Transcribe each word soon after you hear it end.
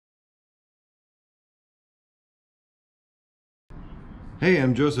Hey,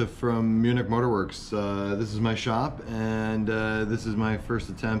 I'm Joseph from Munich Motorworks. This is my shop, and this is my first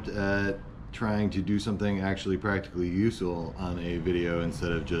attempt at trying to do something actually practically useful on a video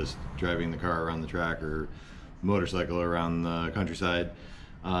instead of just driving the car around the track or motorcycle around the countryside.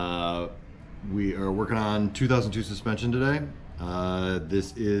 We are working on 2002 suspension today.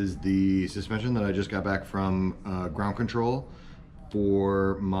 This is the suspension that I just got back from ground control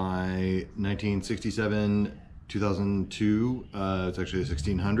for my 1967 2002. It's actually a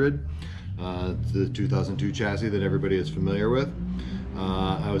 1600. It's the 2002 chassis that everybody is familiar with.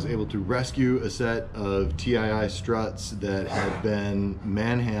 I was able to rescue a set of TII struts that had been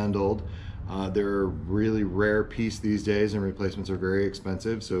manhandled. They're a really rare piece these days, and replacements are very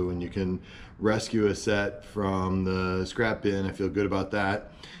expensive. So when you can rescue a set from the scrap bin, I feel good about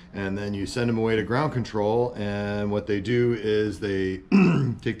that. And then you send them away to ground control, and what they do is they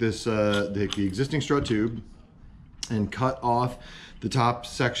take the existing strut tube and cut off the top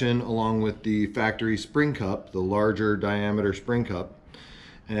section along with the factory spring cup, the larger diameter spring cup,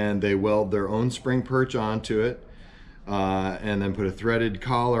 and they weld their own spring perch onto it, and then put a threaded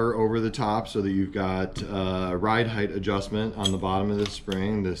collar over the top so that you've got ride height adjustment on the bottom of the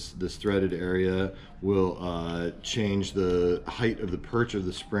spring. This threaded area will change the height of the perch of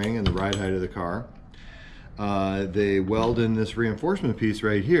the spring and the ride height of the car. They weld in this reinforcement piece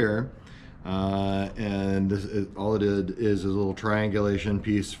right here, and this is, all it did is a little triangulation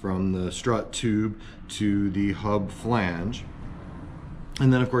piece from the strut tube to the hub flange,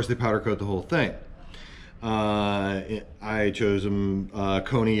 and then of course they powder coat the whole thing. I chose them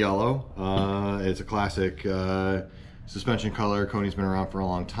Coney yellow. It's a classic suspension color. Coney's been around for a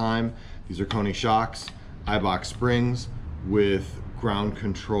long time. These are Coney shocks, I-box springs with ground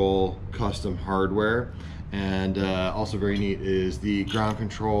control custom hardware, and also very neat is the ground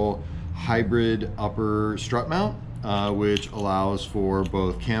control hybrid upper strut mount, which allows for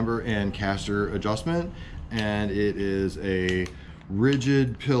both camber and caster adjustment, and it is a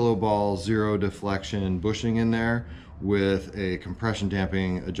rigid pillow ball zero deflection bushing in there with a compression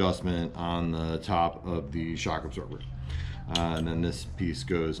damping adjustment on the top of the shock absorber. And then this piece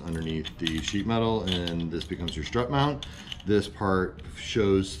goes underneath the sheet metal, and this becomes your strut mount. This part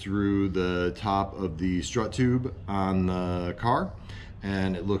shows through the top of the strut tube on the car,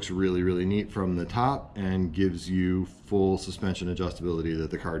 and it looks really neat from the top and gives you full suspension adjustability that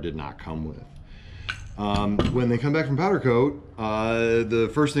the car did not come with. When they come back from powder coat,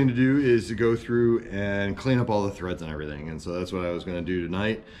 the first thing to do is to go through and clean up all the threads and everything, and so that's what I was going to do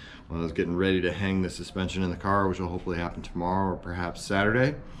tonight when I was getting ready to hang the suspension in the car, which will hopefully happen tomorrow or perhaps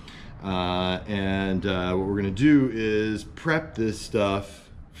Saturday. What we're going to do is prep this stuff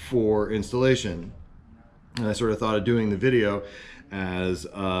for installation. And I sort of thought of doing the video as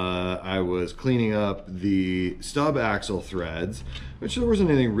I was cleaning up the stub axle threads, which there wasn't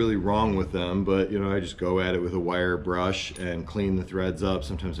anything really wrong with them, but you know, I just go at it with a wire brush and clean the threads up.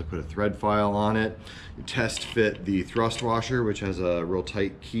 Sometimes I put a thread file on it. Test fit the thrust washer, which has a real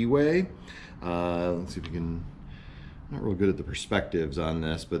tight keyway. Let's see if we can, I'm not real good at the perspectives on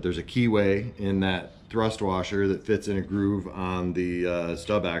this, but there's a keyway in that thrust washer that fits in a groove on the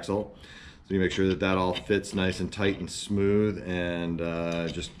stub axle. So you make sure that that all fits nice and tight and smooth, and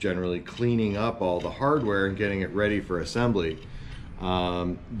just generally cleaning up all the hardware and getting it ready for assembly.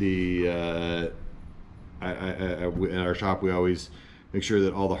 At our shop, we always make sure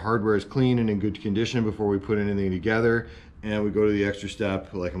that all the hardware is clean and in good condition before we put anything together, and we go to the extra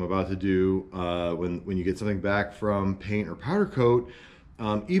step like I'm about to do when you get something back from paint or powder coat.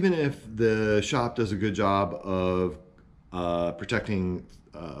 Even if the shop does a good job of protecting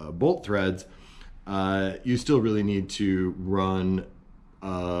bolt threads, you still really need to run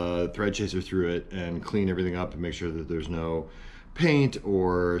a thread chaser through it and clean everything up and make sure that there's no paint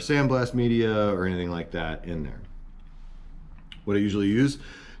or sandblast media or anything like that in there. What I usually use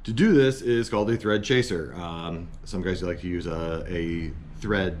to do this is called a thread chaser. Some guys like to use a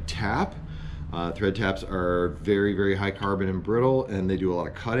thread tap. Thread taps are very high carbon and brittle, and they do a lot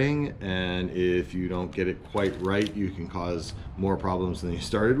of cutting, and if you don't get it quite right, you can cause more problems than you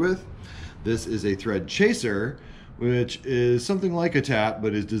started with. This is a thread chaser, which is something like a tap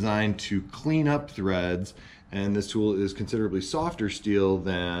but is designed to clean up threads, and this tool is considerably softer steel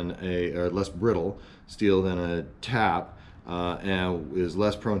than or less brittle steel than a tap, and is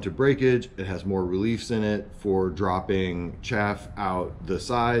less prone to breakage. It has more reliefs in it for dropping chaff out the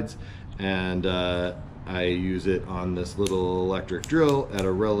sides, and I use it on this little electric drill at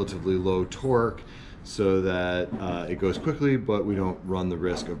a relatively low torque so that it goes quickly, but we don't run the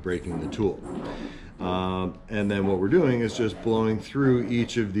risk of breaking the tool. And then what we're doing is just blowing through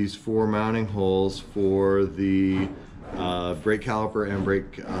each of these 4 mounting holes for the brake caliper and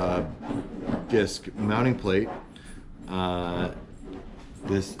brake disc mounting plate.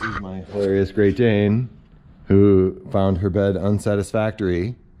 This is my hilarious Great Dane, who found her bed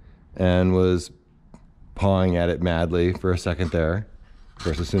unsatisfactory and was pawing at it madly for a second there. Of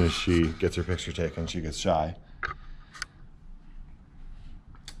course, as soon as she gets her picture taken, she gets shy.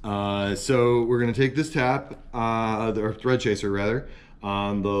 So we're going to take this tap, or thread chaser rather,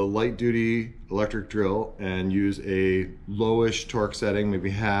 on the light duty electric drill and use a lowish torque setting, maybe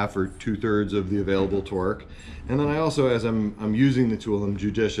half or 2/3 of the available torque. And then I also, as I'm using the tool, I'm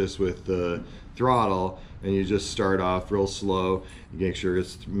judicious with the throttle, and you just start off real slow. You make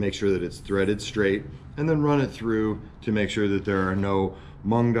sure that it's threaded straight, and then run it through to make sure that there are no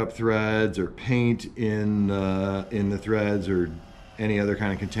munged up threads or paint in the threads or any other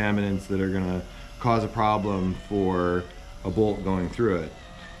kind of contaminants that are going to cause a problem for a bolt going through it.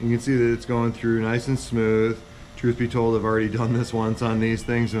 You can see that it's going through nice and smooth. Truth be told, I've already done this once on these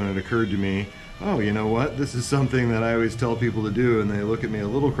things, and it occurred to me, oh, you know what? This is something that I always tell people to do, and they look at me a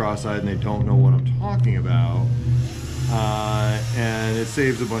little cross-eyed and they don't know what I'm talking about. And it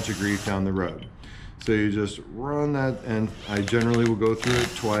saves a bunch of grief down the road. So you just run that, and I generally will go through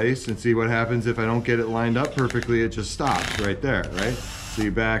it twice and see what happens. If I don't get it lined up perfectly, it just stops right there, right? So you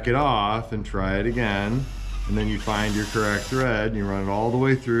back it off and try it again, and then you find your correct thread and you run it all the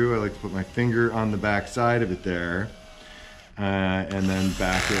way through. I like to put my finger on the back side of it there, and then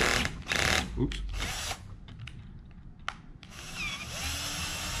back it, oops,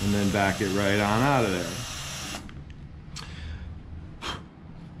 and then back it right on out of there.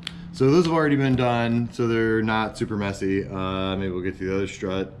 So those have already been done, so they're not super messy. Maybe we'll get to the other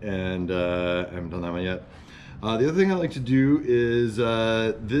strut, and I haven't done that one yet. The other thing I like to do is,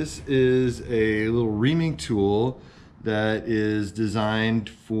 this is a little reaming tool that is designed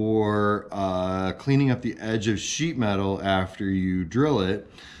for cleaning up the edge of sheet metal after you drill it.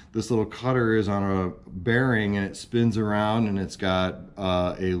 This little cutter is on a bearing and it spins around, and it's got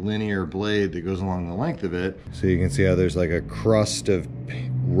a linear blade that goes along the length of it. So you can see how there's like a crust of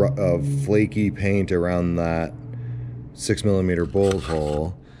flaky paint around that 6mm bolt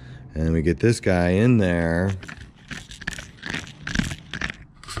hole. And we get this guy in there.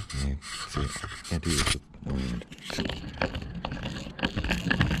 See, I can't do this with one hand.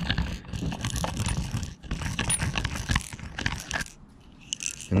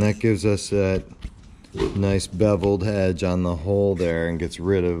 And that gives us that nice beveled edge on the hole there, and gets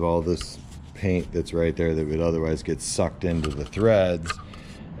rid of all this paint that's right there that would otherwise get sucked into the threads.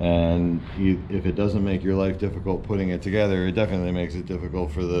 And if it doesn't make your life difficult putting it together, it definitely makes it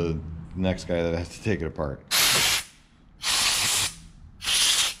difficult for the next guy that has to take it apart.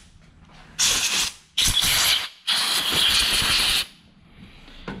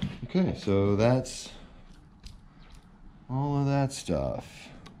 Okay, so that's all of that stuff.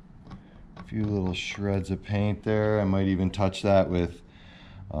 A few little shreds of paint there. I might even touch that with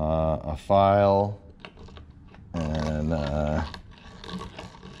a file, and that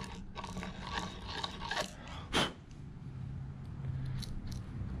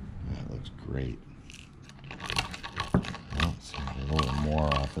looks great. Let's get a little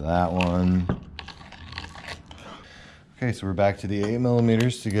more off of that one. Okay, so we're back to the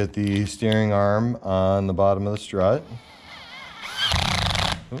 8mm to get the steering arm on the bottom of the strut.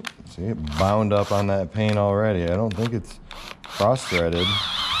 Oh, see, it bound up on that paint already. I don't think it's cross-threaded.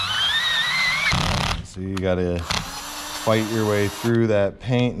 So you gotta fight your way through that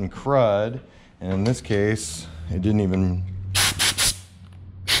paint and crud. And in this case, it didn't even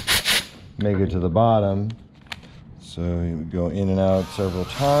make it to the bottom. So you go in and out several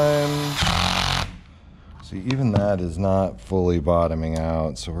times. See, even that is not fully bottoming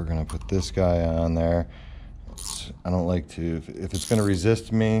out. So we're gonna put this guy on there. I don't like to, if it's gonna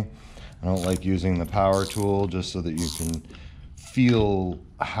resist me, I don't like using the power tool, just so that you can feel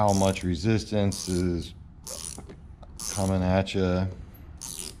how much resistance is coming at you.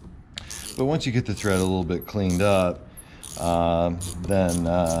 But once you get the thread a little bit cleaned up, then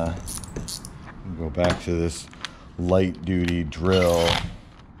go back to this light duty drill.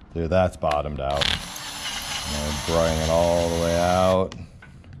 There, that's bottomed out. And drawing it all the way out.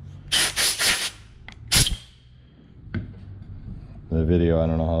 The video, I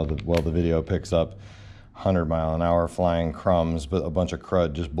don't know how well the video picks up 100-mile-an-hour flying crumbs, but a bunch of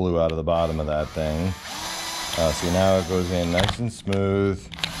crud just blew out of the bottom of that thing. See, now it goes in nice and smooth.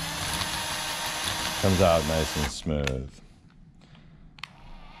 Comes out nice and smooth.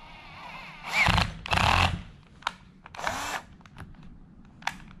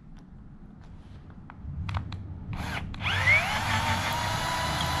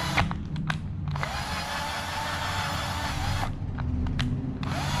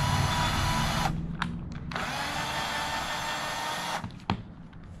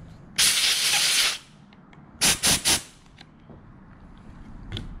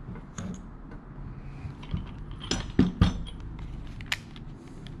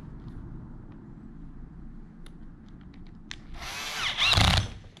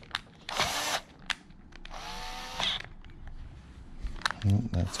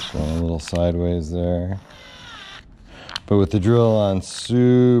 That's going a little sideways there. But with the drill on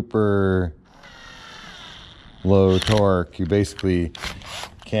super low torque, you basically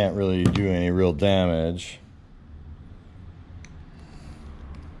can't really do any real damage.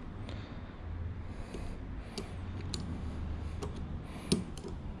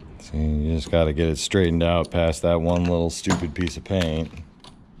 See, you just got to get it straightened out past that one little stupid piece of paint.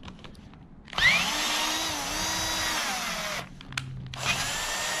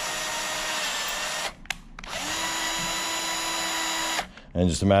 And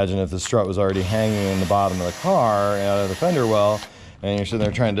just imagine if the strut was already hanging in the bottom of the car out of the fender well, and you're sitting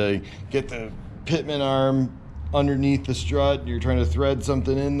there trying to get the pitman arm underneath the strut, you're trying to thread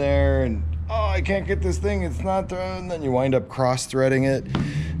something in there, and oh, I can't get this thing, it's not threaded, and then you wind up cross-threading it.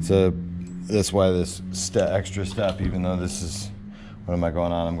 So that's why this extra step, even though this is, what am I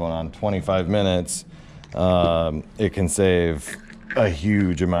going on? I'm going on 25 minutes. It can save a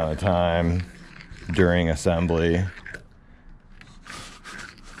huge amount of time during assembly.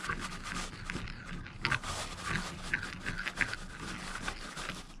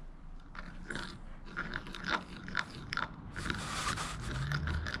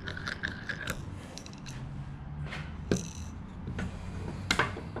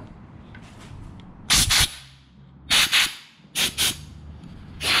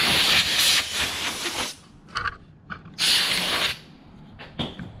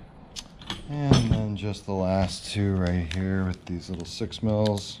 And then just the last two right here with these little 6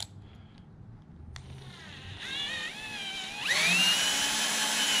 mils.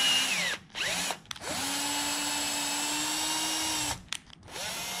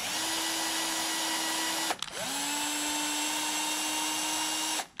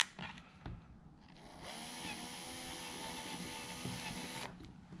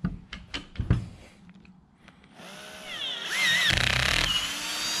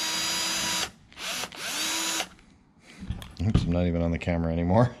 Oops, I'm not even on the camera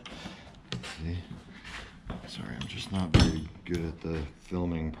anymore. See? Sorry, I'm just not very good at the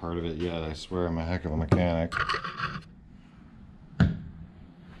filming part of it yet. I swear I'm a heck of a mechanic. All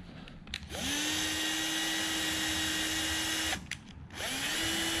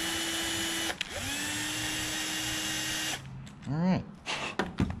right.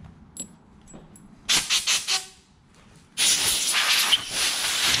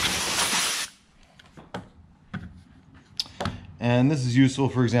 And this is useful,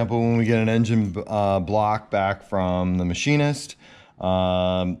 for example, when we get an engine block back from the machinist. You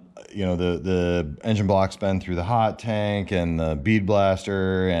know, the engine block's been through the hot tank and the bead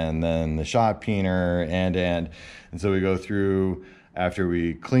blaster and then the shot peener and so we go through after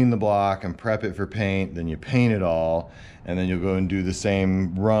we clean the block and prep it for paint, then you paint it all, and then you'll go and do the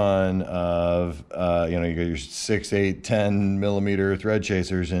same run of, you know, you got your 6, 8, 10 millimeter thread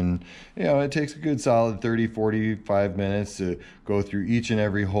chasers, and, you know, it takes a good solid 30, 45 minutes to go through each and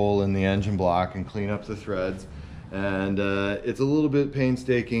every hole in the engine block and clean up the threads. And it's a little bit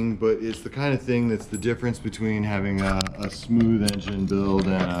painstaking, but it's the kind of thing that's the difference between having a smooth engine build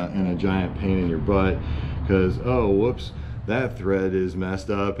and a giant pain in your butt, because, oh, whoops, that thread is messed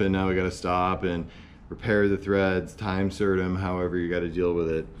up and now we got to stop and repair the threads, time cert them, however you got to deal with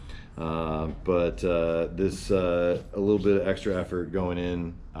it. But this a little bit of extra effort going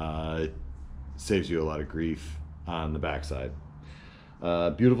in saves you a lot of grief on the backside.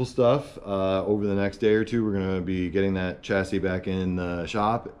 Beautiful stuff. Over the next day or two, we're going to be getting that chassis back in the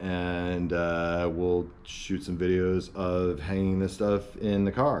shop, and we'll shoot some videos of hanging this stuff in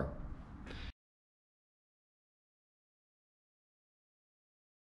the car.